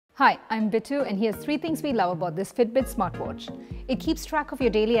Hi, I'm Bitu, and here's 3 things we love about this Fitbit smartwatch. It keeps track of your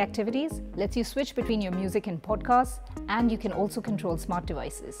daily activities, lets you switch between your music and podcasts, and you can also control smart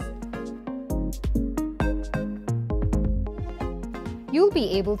devices. You'll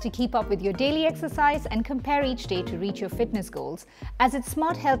be able to keep up with your daily exercise and compare each day to reach your fitness goals, as its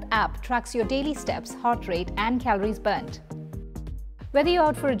Smart Health app tracks your daily steps, heart rate, and calories burnt. Whether you're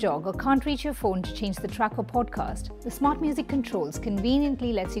out for a jog or can't reach your phone to change the track or podcast, the Smart Music Controls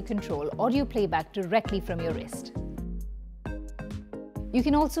conveniently lets you control audio playback directly from your wrist. You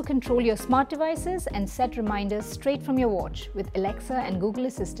can also control your smart devices and set reminders straight from your watch with Alexa and Google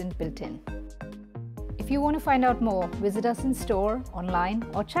Assistant built in. If you want to find out more, visit us in store, online,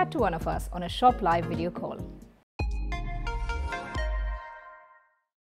 or chat to one of us on a Shop Live video call.